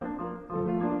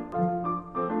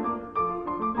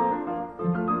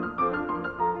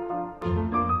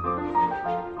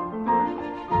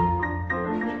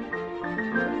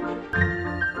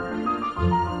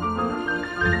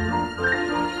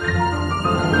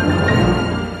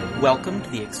Welcome to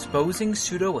the Exposing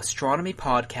Pseudo-Astronomy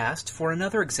podcast for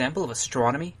another example of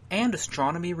astronomy and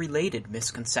astronomy-related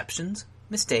misconceptions,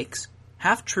 mistakes,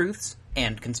 half-truths,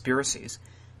 and conspiracies.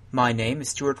 My name is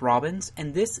Stuart Robbins,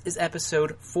 and this is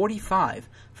episode 45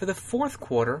 for the fourth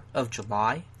quarter of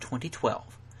July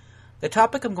 2012. The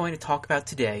topic I'm going to talk about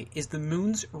today is the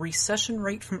moon's recession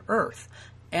rate from Earth,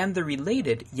 and the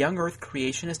related young Earth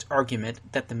creationist argument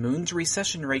that the moon's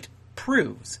recession rate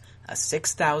proves a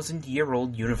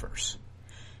 6,000-year-old universe.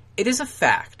 It is a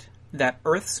fact that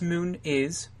Earth's moon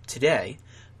is, today,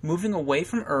 moving away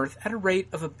from Earth at a rate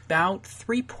of about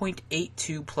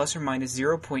 3.82 plus or minus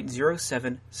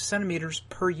 0.07 centimeters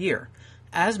per year,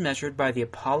 as measured by the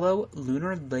Apollo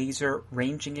Lunar Laser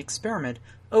Ranging Experiment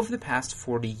over the past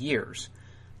 40 years.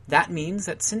 That means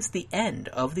that since the end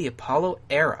of the Apollo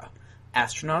era,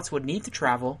 astronauts would need to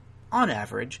travel, on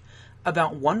average,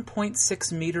 about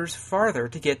 1.6 meters farther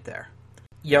to get there.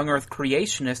 Young Earth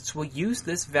creationists will use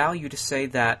this value to say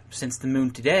that, since the moon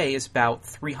today is about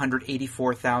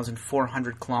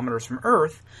 384,400 kilometers from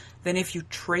Earth, then if you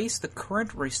trace the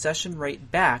current recession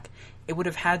rate back, it would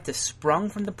have had to sprung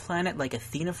from the planet like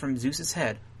Athena from Zeus's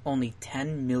head only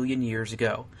 10 million years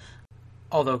ago.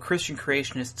 Although Christian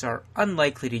creationists are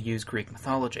unlikely to use Greek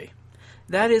mythology.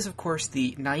 That is, of course,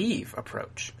 the naive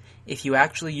approach. If you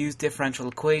actually use differential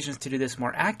equations to do this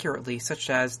more accurately,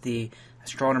 such as the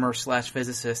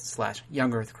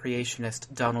astronomer/physicist/young Earth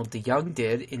creationist Donald DeYoung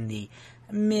did in the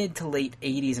mid to late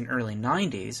 80s and early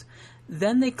 90s,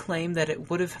 then they claim that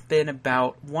it would have been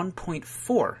about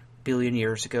 1.4 billion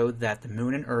years ago that the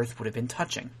moon and Earth would have been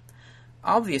touching.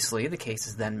 Obviously, the case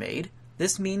is then made,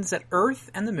 this means that Earth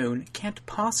and the moon can't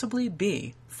possibly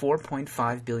be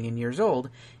 4.5 billion years old,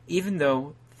 even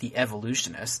though the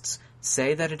evolutionists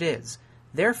say that it is.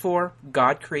 Therefore,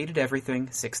 God created everything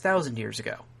 6,000 years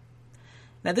ago.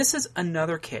 Now this is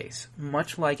another case,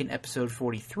 much like in episode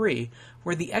 43,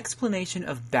 where the explanation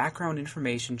of background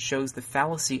information shows the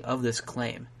fallacy of this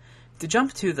claim. To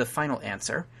jump to the final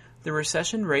answer, the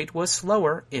recession rate was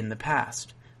slower in the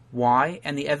past. Why,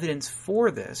 and the evidence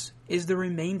for this, is the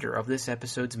remainder of this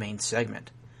episode's main segment.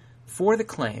 For the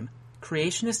claim,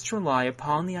 creationists rely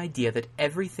upon the idea that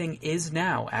everything is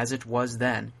now as it was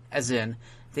then, as in,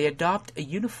 they adopt a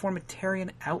uniformitarian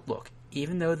outlook,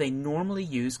 even though they normally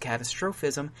use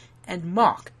catastrophism and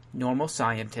mock normal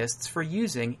scientists for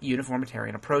using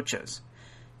uniformitarian approaches.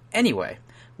 Anyway,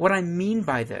 what I mean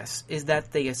by this is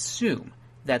that they assume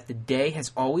that the day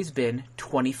has always been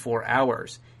 24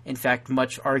 hours. In fact,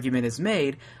 much argument is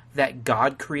made that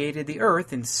God created the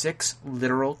Earth in 6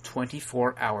 literal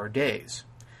 24-hour days.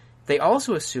 They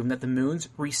also assume that the moon's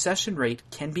recession rate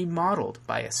can be modeled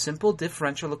by a simple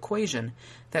differential equation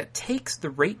that takes the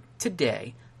rate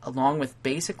today along with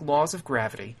basic laws of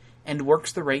gravity and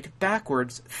works the rate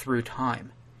backwards through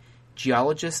time.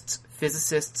 Geologists,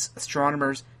 physicists,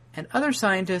 astronomers, and other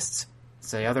scientists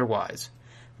say otherwise.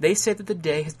 They say that the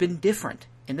day has been different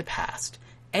in the past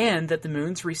and that the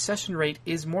moon's recession rate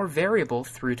is more variable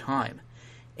through time.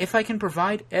 If I can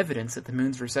provide evidence that the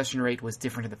moon's recession rate was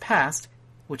different in the past,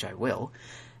 which I will,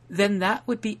 then that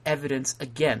would be evidence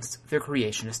against the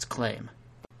creationist claim.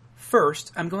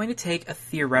 First, I'm going to take a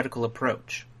theoretical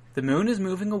approach. The moon is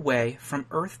moving away from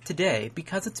Earth today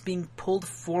because it's being pulled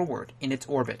forward in its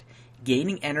orbit,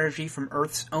 gaining energy from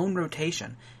Earth's own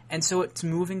rotation, and so it's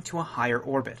moving to a higher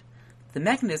orbit. The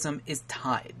mechanism is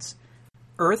tides.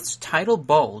 Earth's tidal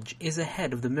bulge is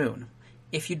ahead of the moon.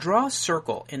 If you draw a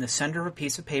circle in the center of a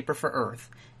piece of paper for Earth,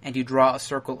 and you draw a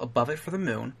circle above it for the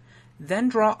moon, then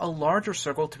draw a larger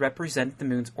circle to represent the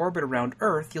moon's orbit around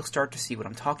Earth, you'll start to see what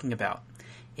I'm talking about.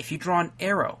 If you draw an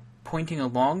arrow pointing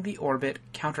along the orbit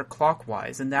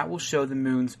counterclockwise, then that will show the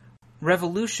moon's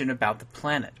revolution about the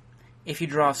planet. If you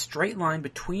draw a straight line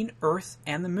between Earth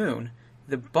and the moon,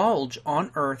 the bulge on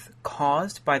Earth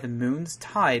caused by the moon's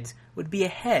tides would be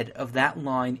ahead of that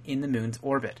line in the moon's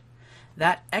orbit.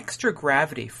 That extra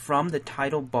gravity from the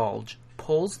tidal bulge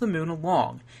pulls the moon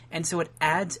along, and so it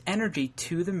adds energy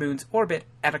to the moon's orbit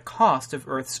at a cost of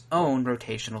Earth's own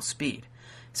rotational speed.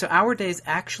 So our day is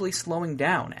actually slowing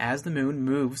down as the moon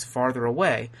moves farther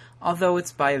away, although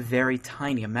it's by a very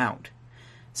tiny amount.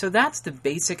 So that's the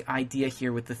basic idea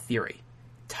here with the theory.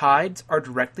 Tides are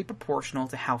directly proportional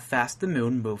to how fast the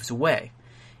moon moves away.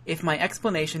 If my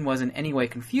explanation was in any way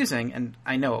confusing, and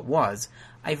I know it was,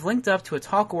 I've linked up to a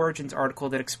Talk Origins article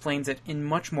that explains it in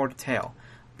much more detail.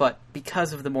 But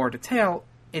because of the more detail,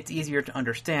 it's easier to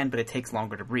understand, but it takes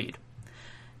longer to read.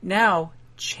 Now,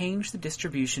 change the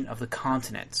distribution of the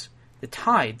continents. The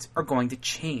tides are going to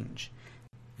change.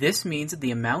 This means that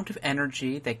the amount of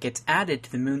energy that gets added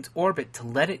to the moon's orbit to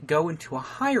let it go into a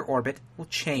higher orbit will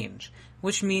change,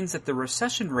 which means that the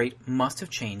recession rate must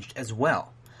have changed as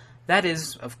well. That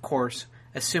is, of course,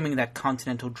 assuming that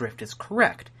continental drift is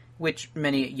correct, which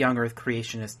many young Earth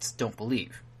creationists don't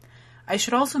believe. I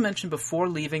should also mention before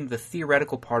leaving the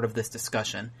theoretical part of this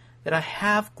discussion that I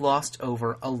have glossed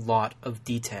over a lot of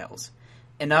details.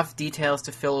 Enough details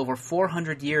to fill over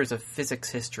 400 years of physics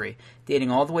history,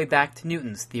 dating all the way back to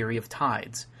Newton's theory of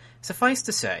tides. Suffice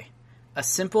to say, a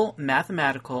simple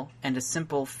mathematical and a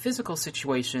simple physical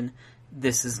situation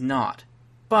this is not.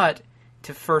 But,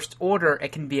 to first order,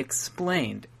 it can be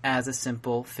explained as a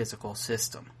simple physical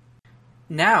system.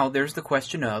 Now there's the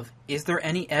question of, is there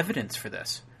any evidence for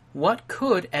this? What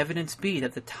could evidence be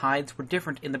that the tides were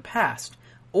different in the past,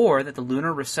 or that the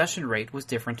lunar recession rate was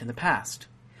different in the past?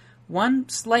 One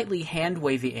slightly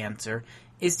hand-wavy answer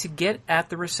is to get at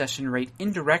the recession rate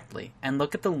indirectly and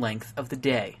look at the length of the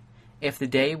day. If the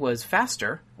day was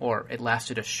faster, or it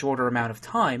lasted a shorter amount of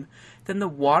time, then the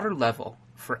water level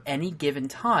for any given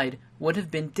tide would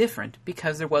have been different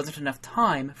because there wasn't enough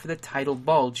time for the tidal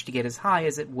bulge to get as high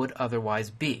as it would otherwise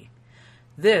be.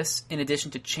 This, in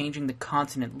addition to changing the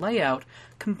continent layout,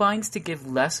 combines to give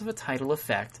less of a tidal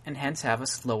effect and hence have a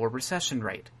slower recession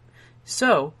rate.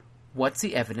 So, what's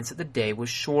the evidence that the day was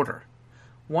shorter?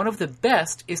 One of the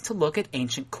best is to look at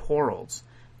ancient corals.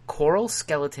 Coral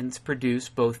skeletons produce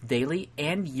both daily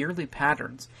and yearly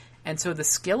patterns, and so the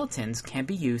skeletons can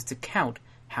be used to count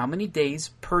how many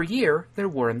days per year there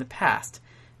were in the past.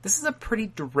 This is a pretty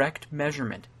direct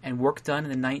measurement, and work done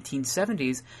in the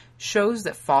 1970s shows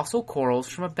that fossil corals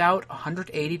from about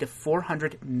 180 to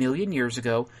 400 million years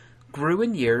ago grew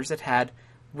in years that had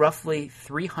roughly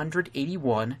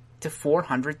 381 to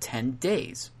 410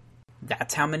 days.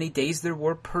 That's how many days there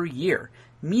were per year,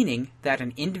 meaning that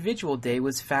an individual day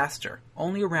was faster,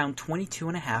 only around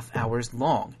 22.5 hours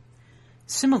long.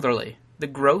 Similarly, the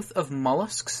growth of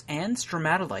mollusks and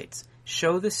stromatolites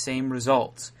show the same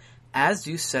results, as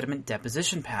do sediment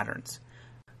deposition patterns.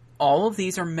 All of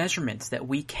these are measurements that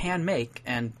we can make,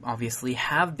 and obviously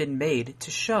have been made,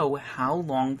 to show how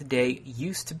long the day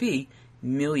used to be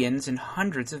millions and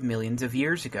hundreds of millions of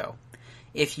years ago.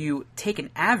 If you take an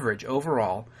average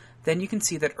overall, then you can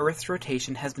see that Earth's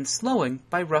rotation has been slowing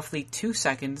by roughly 2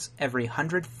 seconds every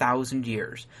 100,000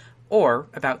 years, or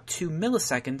about 2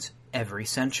 milliseconds every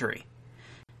century.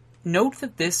 Note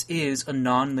that this is a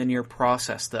nonlinear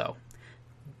process, though,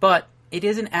 but it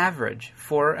is an average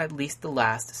for at least the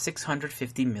last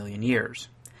 650 million years.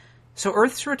 So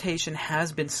Earth's rotation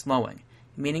has been slowing,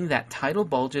 meaning that tidal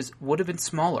bulges would have been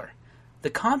smaller. The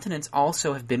continents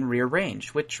also have been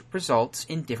rearranged, which results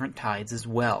in different tides as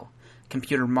well.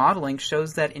 Computer modeling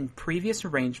shows that in previous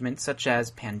arrangements such as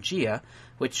Pangaea,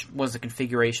 which was a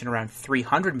configuration around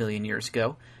 300 million years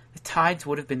ago, the tides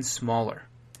would have been smaller.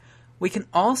 We can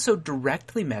also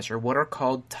directly measure what are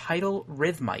called tidal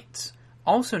rhythmites,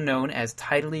 also known as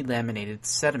tidally laminated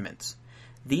sediments.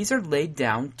 These are laid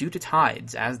down due to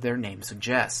tides, as their name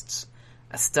suggests.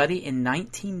 A study in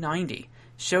 1990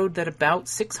 showed that about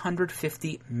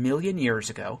 650 million years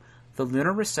ago, the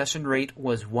lunar recession rate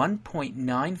was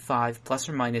 1.95 plus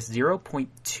or minus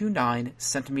 0.29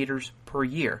 centimeters per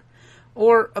year,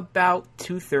 or about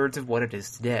 2/3 of what it is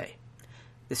today.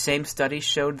 The same study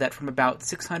showed that from about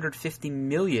 650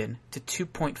 million to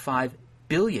 2.5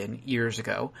 billion years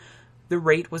ago, the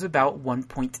rate was about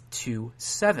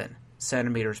 1.27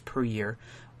 centimeters per year,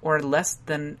 or less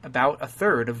than about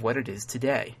 1/3 of what it is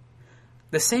today.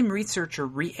 The same researcher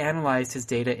reanalyzed his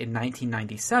data in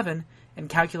 1997 and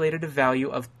calculated a value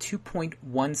of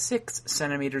 2.16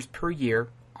 centimeters per year,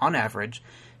 on average,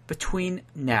 between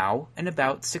now and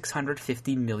about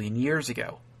 650 million years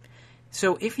ago.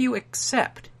 So if you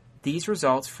accept these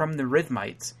results from the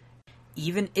rhythmites,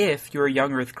 even if you're a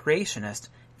young Earth creationist,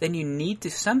 then you need to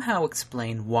somehow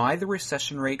explain why the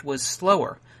recession rate was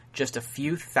slower just a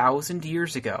few thousand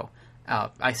years ago.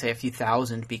 I say a few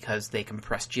thousand because they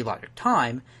compress geologic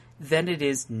time, than it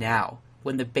is now,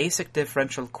 when the basic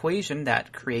differential equation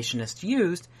that creationists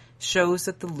used shows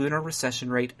that the lunar recession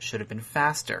rate should have been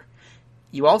faster.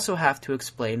 You also have to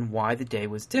explain why the day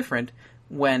was different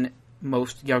when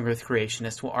most young Earth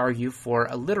creationists will argue for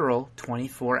a literal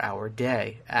 24-hour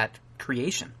day at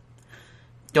creation.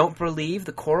 Don't believe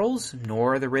the corals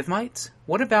nor the rhythmites?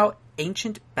 What about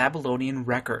ancient Babylonian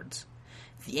records?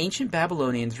 The ancient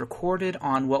Babylonians recorded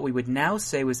on what we would now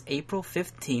say was April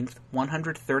 15th,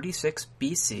 136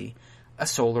 BC, a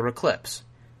solar eclipse.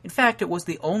 In fact, it was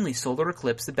the only solar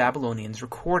eclipse the Babylonians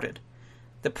recorded.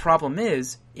 The problem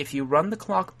is, if you run the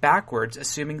clock backwards,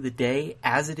 assuming the day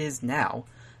as it is now,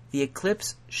 the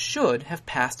eclipse should have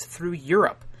passed through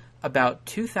Europe, about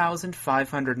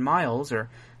 2,500 miles, or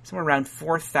somewhere around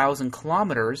 4,000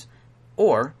 kilometers,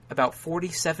 or about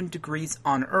 47 degrees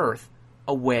on Earth,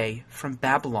 away from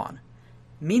Babylon.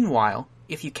 Meanwhile,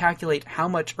 if you calculate how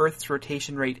much Earth's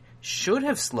rotation rate should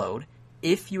have slowed,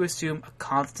 if you assume a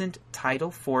constant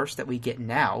tidal force that we get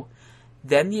now,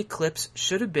 then the eclipse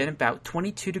should have been about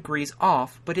 22 degrees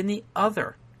off, but in the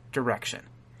other direction.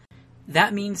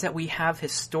 That means that we have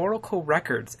historical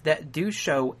records that do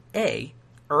show A,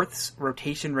 Earth's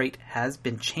rotation rate has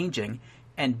been changing,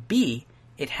 and B,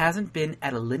 it hasn't been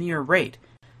at a linear rate,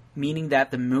 meaning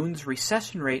that the moon's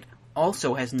recession rate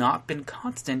also has not been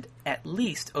constant at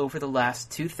least over the last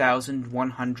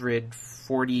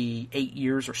 2,148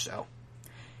 years or so.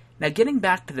 Now, getting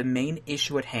back to the main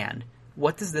issue at hand,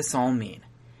 what does this all mean?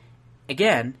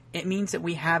 Again, it means that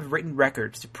we have written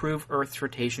records to prove Earth's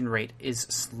rotation rate is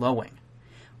slowing.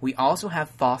 We also have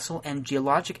fossil and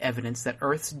geologic evidence that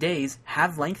Earth's days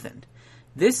have lengthened.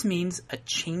 This means a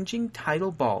changing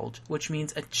tidal bulge, which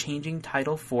means a changing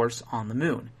tidal force on the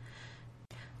moon.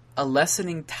 A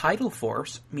lessening tidal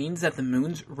force means that the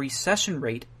moon's recession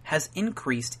rate has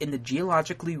increased in the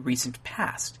geologically recent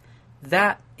past,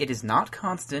 that it is not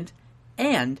constant,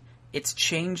 and its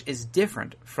change is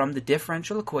different from the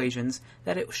differential equations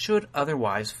that it should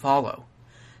otherwise follow.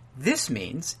 This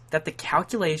means that the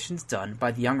calculations done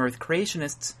by the young Earth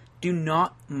creationists do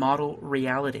not model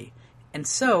reality, and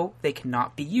so they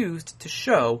cannot be used to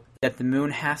show that the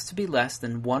moon has to be less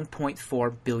than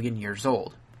 1.4 billion years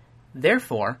old.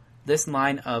 Therefore, this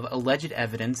line of alleged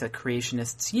evidence that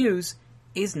creationists use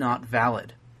is not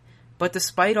valid. But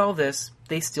despite all this,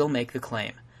 they still make the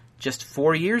claim. Just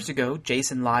 4 years ago,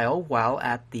 Jason Lisle, while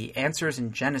at the Answers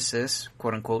in Genesis,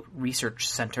 quote-unquote, research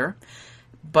center,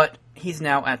 but he's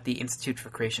now at the Institute for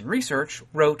Creation Research,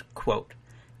 wrote, quote,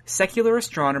 "Secular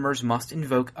astronomers must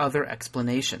invoke other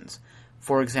explanations.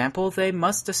 For example, they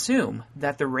must assume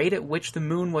that the rate at which the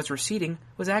moon was receding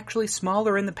was actually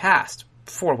smaller in the past,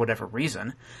 for whatever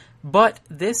reason. But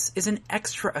this is an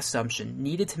extra assumption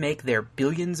needed to make their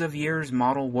billions of years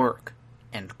model work."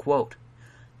 End quote.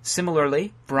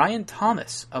 Similarly, Brian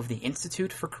Thomas of the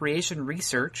Institute for Creation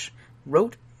Research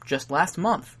wrote just last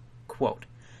month, quote,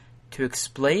 "To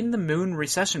explain the moon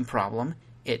recession problem,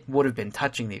 it would have been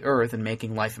touching the Earth and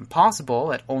making life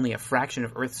impossible at only a fraction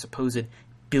of Earth's supposed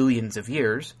billions of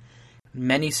years.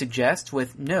 Many suggest,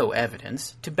 with no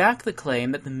evidence, to back the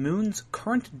claim that the moon's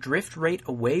current drift rate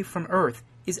away from Earth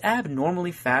is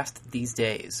abnormally fast these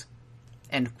days."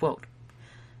 End quote.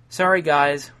 Sorry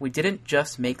guys, we didn't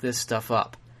just make this stuff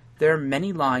up. There are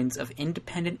many lines of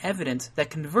independent evidence that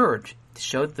converge to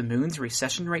show that the moon's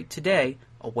recession rate today,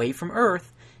 away from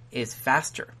Earth, is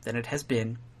faster than it has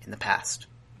been in the past.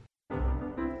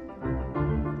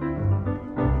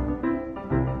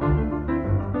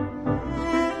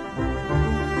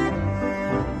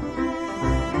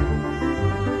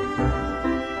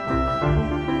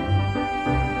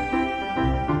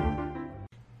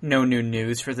 No new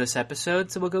news for this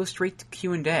episode, so we'll go straight to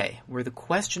Q&A, where the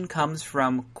question comes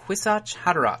from Kwisatz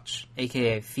Haderach,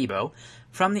 aka Phoebo,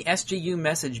 from the SGU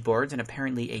message boards and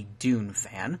apparently a Dune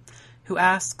fan, who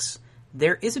asks,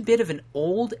 "There is a bit of an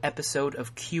old episode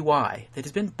of QI that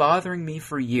has been bothering me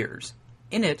for years.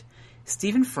 In it,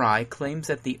 Stephen Fry claims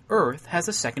that the Earth has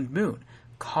a second moon,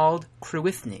 called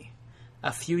Cruithne.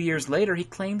 A few years later, he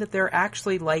claimed that there are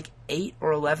actually like 8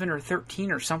 or 11 or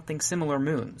 13 or something similar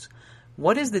moons.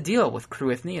 What is the deal with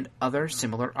Cruithne and other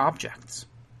similar objects?"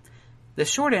 The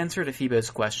short answer to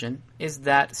Phoebe's question is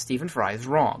that Stephen Fry is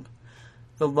wrong.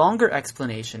 The longer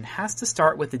explanation has to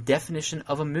start with the definition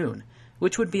of a moon,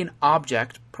 which would be an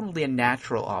object, probably a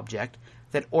natural object,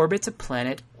 that orbits a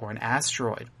planet or an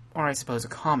asteroid, or I suppose a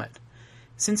comet.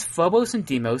 Since Phobos and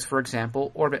Deimos, for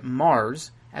example, orbit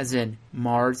Mars, as in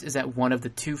Mars is at one of the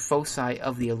two foci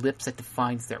of the ellipse that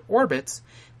defines their orbits,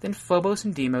 then Phobos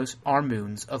and Deimos are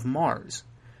moons of Mars.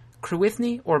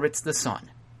 Cruithne orbits the Sun.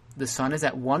 The Sun is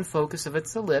at one focus of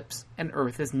its ellipse, and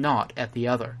Earth is not at the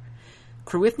other.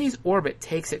 Cruithne's orbit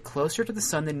takes it closer to the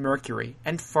Sun than Mercury,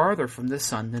 and farther from the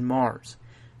Sun than Mars.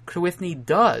 Cruithne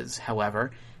does,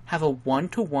 however, have a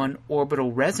 1-to-1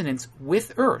 orbital resonance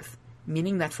with Earth,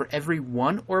 meaning that for every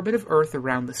one orbit of Earth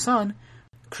around the Sun,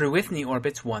 Cruithne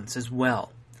orbits once as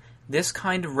well. This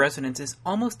kind of resonance is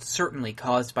almost certainly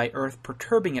caused by Earth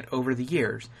perturbing it over the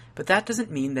years, but that doesn't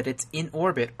mean that it's in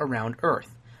orbit around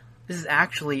Earth. This is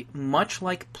actually much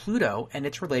like Pluto and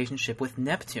its relationship with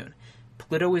Neptune.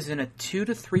 Pluto is in a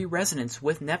 2-to-3 resonance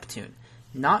with Neptune,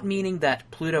 not meaning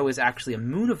that Pluto is actually a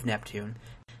moon of Neptune,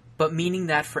 but meaning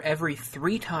that for every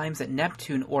 3 times that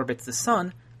Neptune orbits the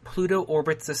Sun, Pluto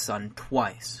orbits the Sun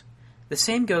twice. The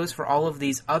same goes for all of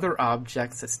these other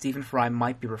objects that Stephen Fry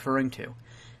might be referring to.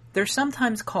 They're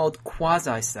sometimes called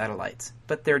quasi-satellites,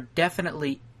 but they're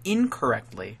definitely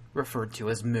incorrectly referred to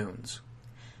as moons.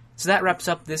 So that wraps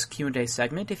up this Q&A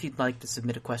segment. If you'd like to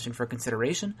submit a question for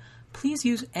consideration, please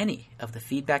use any of the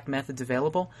feedback methods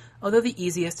available, although the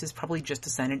easiest is probably just to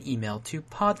send an email to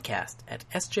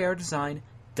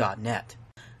podcast@sjrdesign.net.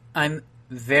 I'm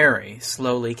very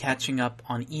slowly catching up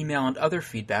on email and other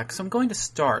feedback, so I'm going to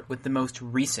start with the most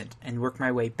recent and work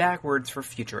my way backwards for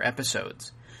future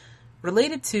episodes.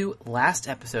 Related to last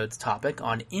episode's topic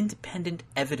on independent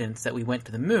evidence that we went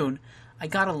to the moon, I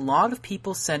got a lot of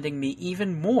people sending me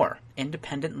even more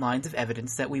independent lines of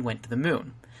evidence that we went to the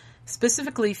moon.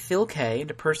 Specifically, Phil K,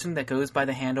 and a person that goes by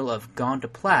the handle of Gone to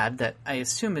Plaid, that I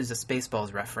assume is a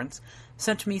Spaceballs reference,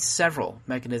 sent me several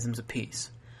mechanisms apiece.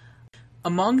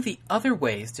 Among the other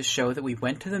ways to show that we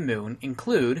went to the moon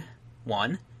include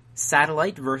 1.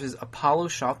 Satellite versus Apollo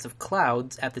shots of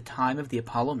clouds at the time of the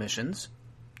Apollo missions.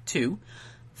 2.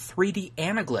 3D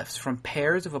anaglyphs from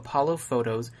pairs of Apollo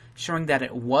photos showing that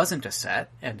it wasn't a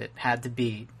set, and it had to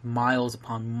be miles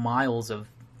upon miles of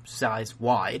size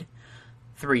wide.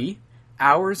 3.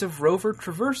 Hours of rover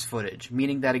traverse footage,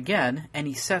 meaning that again,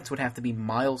 any sets would have to be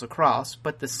miles across,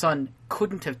 but the sun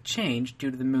couldn't have changed due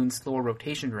to the moon's slower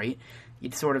rotation rate.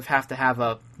 You'd sort of have to have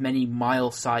a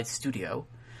many-mile-sized studio.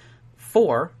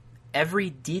 4. Every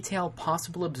detail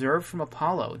possible observed from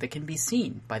Apollo that can be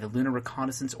seen by the Lunar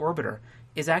Reconnaissance Orbiter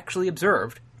is actually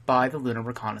observed by the Lunar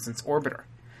Reconnaissance Orbiter.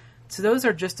 So those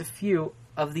are just a few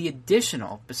of the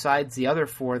additional, besides the other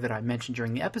 4 that I mentioned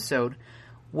during the episode,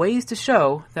 ways to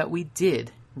show that we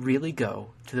did really go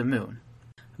to the moon.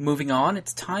 Moving on,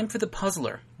 it's time for the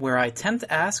Puzzler, where I attempt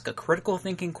to ask a critical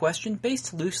thinking question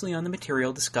based loosely on the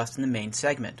material discussed in the main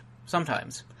segment,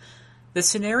 sometimes. The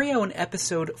scenario in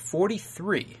episode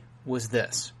 43 was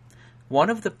this.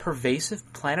 One of the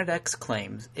pervasive Planet X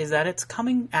claims is that it's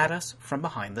coming at us from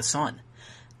behind the sun.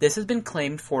 This has been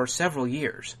claimed for several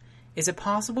years. Is it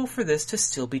possible for this to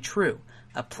still be true?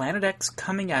 A Planet X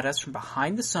coming at us from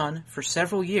behind the sun for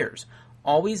several years,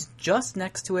 always just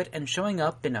next to it and showing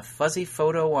up in a fuzzy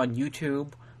photo on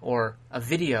YouTube or a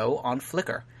video on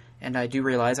Flickr, and I do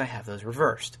realize I have those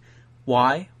reversed.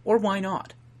 Why or why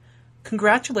not?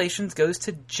 Congratulations goes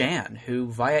to Jan, who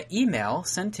via email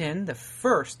sent in the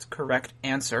first correct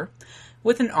answer,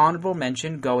 with an honorable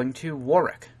mention going to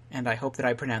Warwick, and I hope that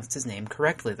I pronounced his name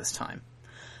correctly this time.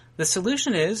 The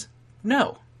solution is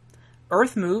no.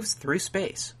 Earth moves through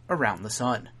space around the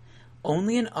sun.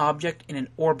 Only an object in an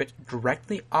orbit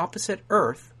directly opposite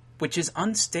Earth, which is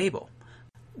unstable,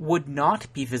 would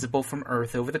not be visible from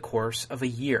Earth over the course of a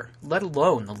year, let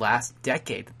alone the last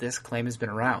decade that this claim has been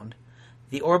around.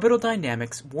 The orbital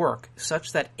dynamics work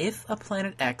such that if a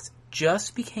Planet X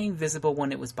just became visible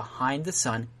when it was behind the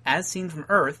sun, as seen from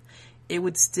Earth, it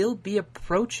would still be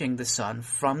approaching the sun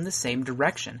from the same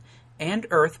direction, and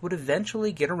Earth would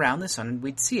eventually get around the sun and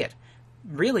we'd see it,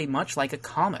 really much like a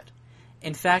comet.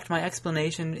 In fact, my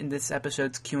explanation in this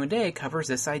episode's Q&A covers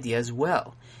this idea as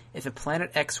well. If a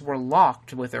Planet X were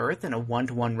locked with Earth in a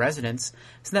one-to-one resonance,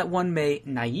 so that one may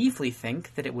naively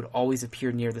think that it would always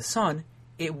appear near the sun,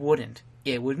 it wouldn't.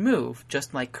 It would move,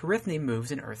 just like Carythne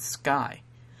moves in Earth's sky.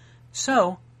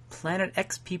 So, Planet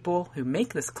X people who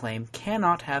make this claim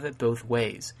cannot have it both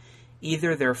ways.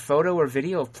 Either their photo or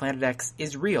video of Planet X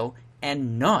is real,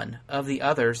 and none of the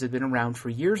others that have been around for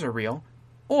years are real,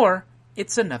 or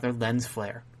it's another lens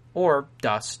flare, or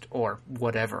dust, or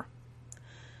whatever.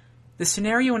 The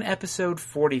scenario in episode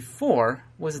 44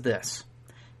 was this.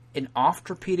 An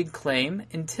oft-repeated claim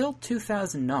until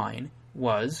 2009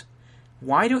 was,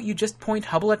 why don't you just point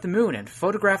Hubble at the moon and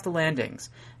photograph the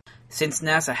landings? Since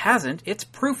NASA hasn't, it's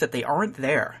proof that they aren't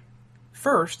there.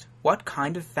 First, what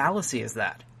kind of fallacy is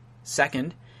that?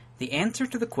 Second, the answer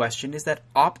to the question is that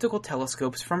optical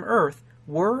telescopes from Earth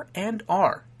were and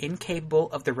are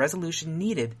incapable of the resolution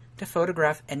needed to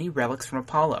photograph any relics from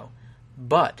Apollo.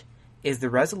 But is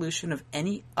the resolution of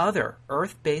any other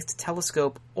Earth-based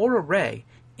telescope or array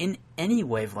in any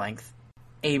wavelength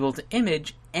able to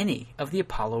image any of the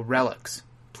Apollo relics?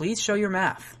 Please show your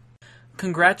math.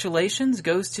 Congratulations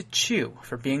goes to Chu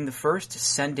for being the first to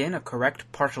send in a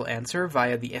correct partial answer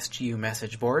via the SGU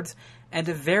message boards, and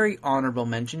a very honorable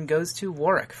mention goes to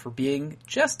Warwick for being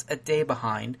just a day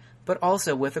behind, but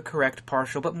also with a correct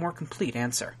partial but more complete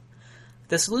answer.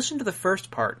 The solution to the first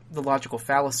part, the logical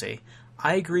fallacy,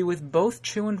 I agree with both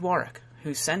Chu and Warwick,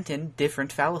 who sent in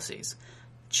different fallacies.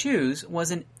 Chu's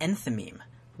was an enthymeme,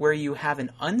 where you have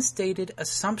an unstated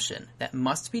assumption that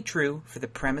must be true for the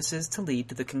premises to lead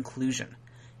to the conclusion.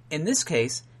 In this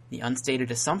case, The unstated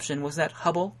assumption was that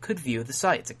Hubble could view the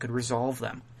sights, it could resolve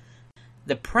them.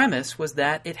 The premise was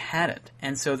that it hadn't,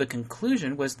 and so the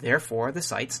conclusion was therefore the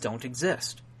sights don't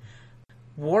exist.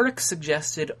 Warwick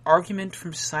suggested argument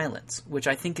from silence, which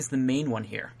I think is the main one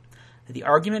here. The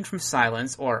argument from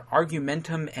silence, or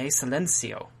argumentum e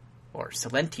silentio, or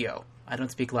silentio, I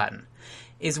don't speak Latin,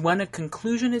 is when a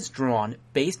conclusion is drawn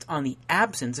based on the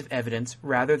absence of evidence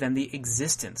rather than the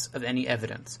existence of any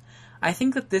evidence. I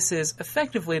think that this is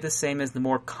effectively the same as the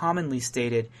more commonly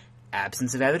stated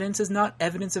absence of evidence is not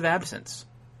evidence of absence.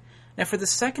 Now for the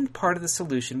second part of the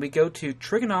solution, we go to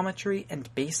trigonometry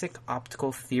and basic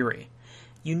optical theory.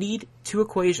 You need two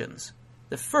equations.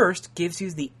 The first gives you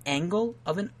the angle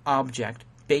of an object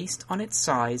based on its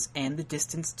size and the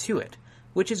distance to it,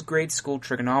 which is grade school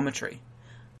trigonometry.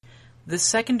 The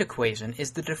second equation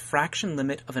is the diffraction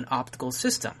limit of an optical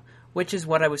system, which is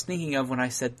what I was thinking of when I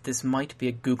said this might be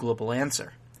a Googleable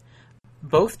answer.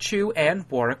 Both Chu and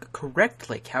Warwick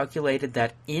correctly calculated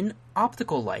that in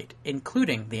optical light,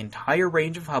 including the entire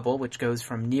range of Hubble, which goes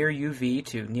from near UV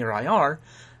to near IR,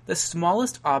 the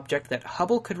smallest object that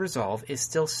Hubble could resolve is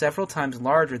still several times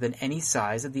larger than any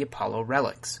size of the Apollo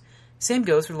relics. Same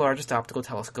goes for the largest optical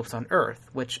telescopes on Earth,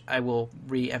 which I will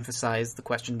re-emphasize the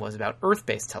question was about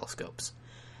Earth-based telescopes.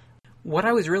 What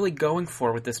I was really going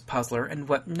for with this puzzler, and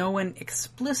what no one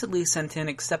explicitly sent in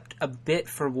except a bit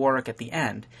for Warwick at the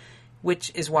end,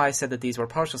 which is why I said that these were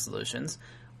partial solutions,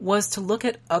 was to look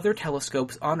at other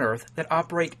telescopes on Earth that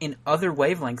operate in other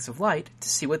wavelengths of light to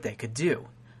see what they could do.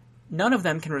 None of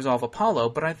them can resolve Apollo,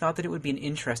 but I thought that it would be an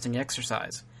interesting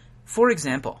exercise. For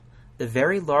example, the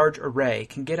Very Large Array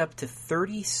can get up to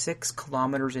 36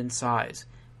 kilometers in size,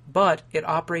 but it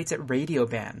operates at radio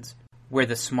bands, where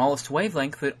the smallest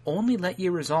wavelength would only let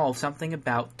you resolve something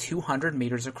about 200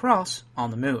 meters across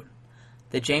on the Moon.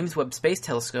 The James Webb Space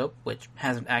Telescope, which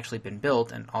hasn't actually been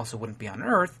built and also wouldn't be on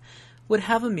Earth, would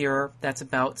have a mirror that's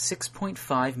about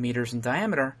 6.5 meters in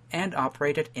diameter and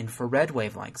operate at infrared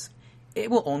wavelengths. It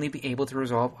will only be able to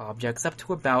resolve objects up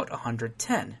to about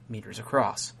 110 meters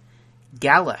across.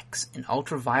 GALEX, an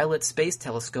ultraviolet space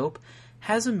telescope,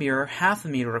 has a mirror half a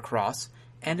meter across,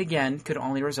 and again could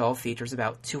only resolve features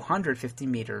about 250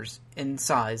 meters in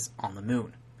size on the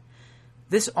Moon.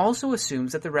 This also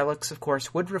assumes that the relics, of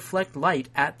course, would reflect light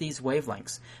at these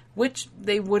wavelengths, which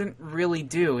they wouldn't really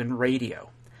do in radio.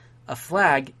 A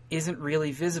flag isn't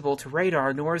really visible to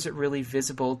radar, nor is it really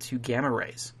visible to gamma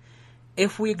rays.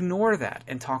 If we ignore that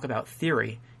and talk about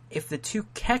theory, if the two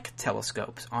Keck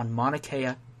telescopes on Mauna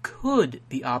Kea could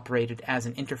be operated as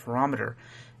an interferometer,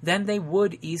 then they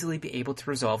would easily be able to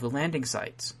resolve the landing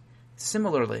sites.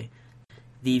 Similarly,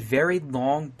 the very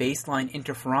long baseline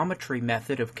interferometry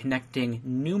method of connecting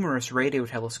numerous radio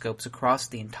telescopes across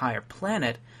the entire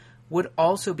planet would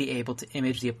also be able to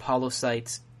image the Apollo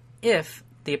sites if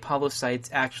the Apollo sites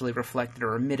actually reflected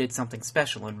or emitted something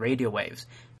special in radio waves,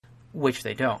 which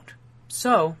they don't.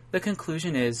 So, the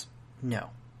conclusion is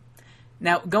no.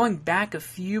 Now, going back a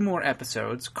few more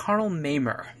episodes, Carl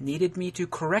Maimer needed me to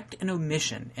correct an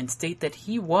omission and state that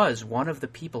he was one of the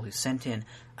people who sent in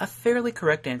a fairly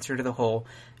correct answer to the whole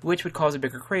which would cause a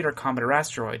bigger crater, comet, or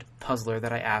asteroid puzzler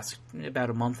that I asked about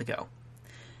a month ago.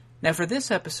 Now, for this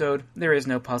episode, there is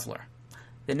no puzzler.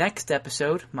 The next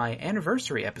episode, my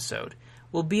anniversary episode,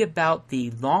 will be about the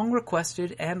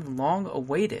long-requested and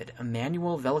long-awaited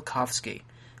Immanuel Velikovsky.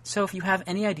 So if you have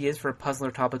any ideas for a puzzler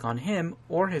topic on him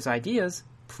or his ideas,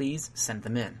 please send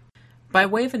them in. By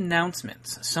way of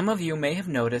announcements, some of you may have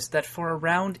noticed that for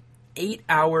around 8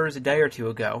 hours a day or two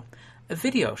ago, a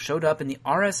video showed up in the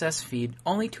RSS feed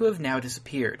only to have now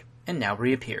disappeared, and now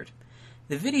reappeared.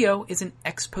 The video is an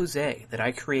expose that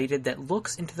I created that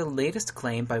looks into the latest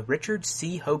claim by Richard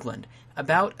C. Hoagland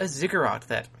about a ziggurat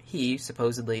that he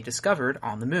supposedly discovered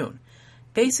on the Moon,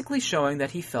 basically showing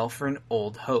that he fell for an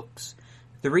old hoax.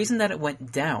 The reason that it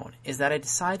went down is that I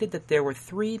decided that there were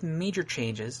 3 major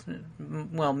changes,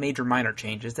 major minor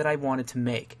changes, that I wanted to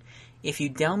make. If you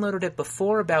downloaded it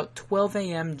before about 12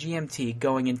 a.m. GMT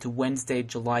going into Wednesday,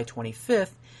 July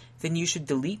 25th, then you should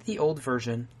delete the old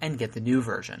version and get the new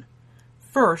version.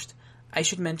 First, I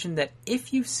should mention that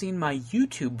if you've seen my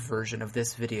YouTube version of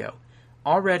this video,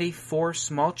 already 4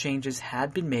 small changes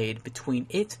had been made between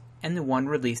it and the one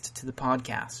released to the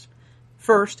podcast.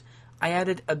 First, I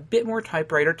added a bit more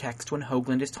typewriter text when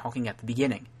Hoagland is talking at the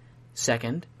beginning.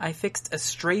 Second, I fixed a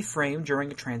stray frame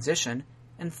during a transition.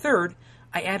 And third,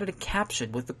 I added a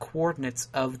caption with the coordinates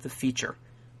of the feature.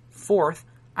 Fourth,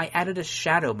 I added a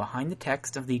shadow behind the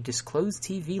text of the Disclosed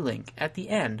TV link at the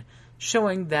end,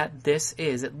 showing that this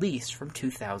is at least from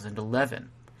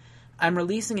 2011. I'm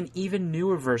releasing an even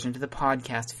newer version to the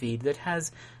podcast feed that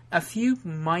has A few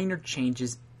minor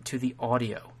changes to the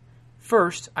audio.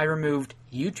 First, I removed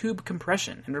YouTube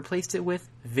compression and replaced it with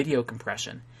video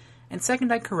compression. And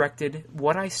second, I corrected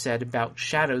what I said about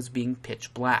shadows being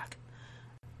pitch black.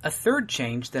 A third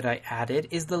change that I added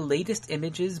is the latest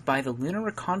images by the Lunar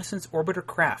Reconnaissance Orbiter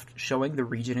craft showing the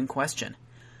region in question.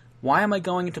 Why am I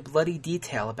going into bloody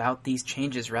detail about these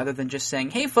changes rather than just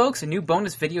saying, hey folks, a new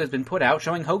bonus video has been put out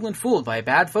showing Hoagland fooled by a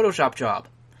bad Photoshop job?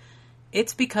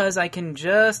 It's because I can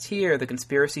just hear the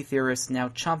conspiracy theorists now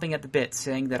chomping at the bit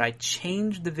saying that I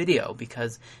changed the video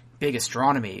because Big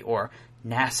Astronomy or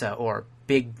NASA or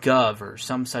Big Gov or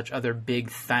some such other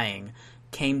big thing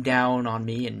came down on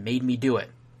me and made me do it.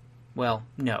 Well,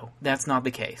 no, that's not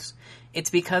the case. It's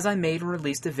because I made and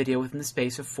released the video within the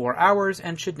space of 4 hours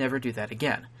and should never do that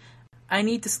again. I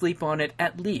need to sleep on it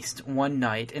at least one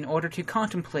night in order to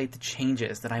contemplate the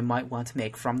changes that I might want to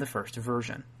make from the first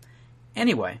version.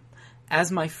 Anyway, as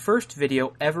my first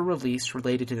video ever released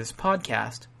related to this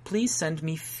podcast, please send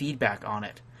me feedback on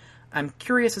it. I'm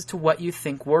curious as to what you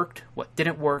think worked, what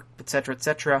didn't work,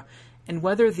 etc., and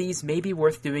whether these may be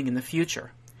worth doing in the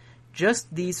future.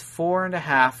 Just these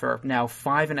 4.5 or now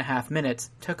 5.5 minutes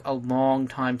took a long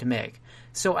time to make,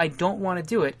 so I don't want to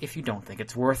do it if you don't think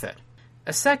it's worth it.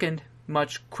 A second,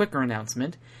 much quicker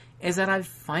announcement is that I've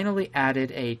finally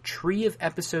added a tree of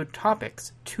episode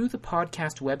topics to the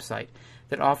podcast website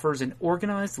that offers an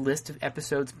organized list of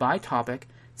episodes by topic,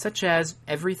 such as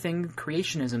everything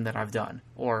creationism that I've done,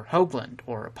 or Hoagland,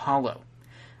 or Apollo.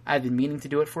 I've been meaning to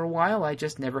do it for a while, I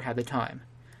just never had the time.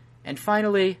 And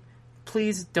finally,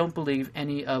 please don't believe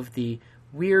any of the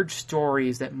weird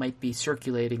stories that might be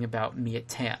circulating about me at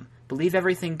TAM. Believe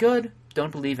everything good,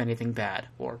 don't believe anything bad,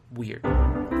 or weird.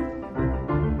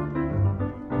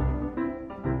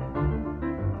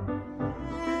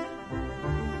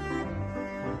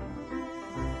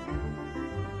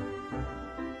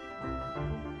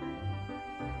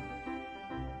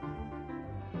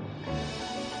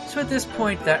 So at this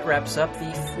point, that wraps up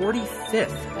the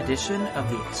 45th edition of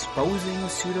the Exposing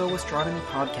Pseudo-Astronomy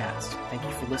podcast. Thank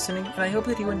you for listening, and I hope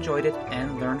that you enjoyed it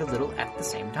and learned a little at the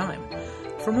same time.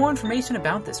 For more information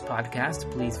about this podcast,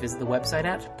 please visit the website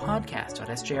at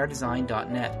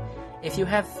podcast.sjrdesign.net. If you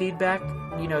have feedback,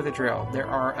 you know the drill. There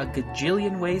are a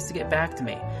gajillion ways to get back to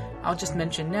me. I'll just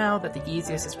mention now that the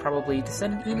easiest is probably to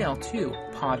send an email to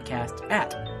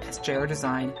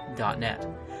podcast@sjrdesign.net.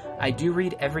 I do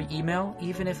read every email,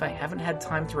 even if I haven't had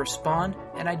time to respond,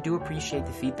 and I do appreciate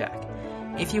the feedback.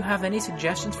 If you have any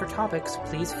suggestions for topics,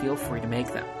 please feel free to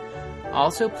make them.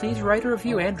 Also, please write a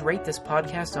review and rate this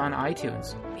podcast on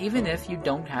iTunes, even if you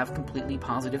don't have completely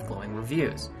positive glowing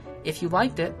reviews. If you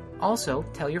liked it, also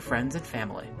tell your friends and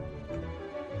family.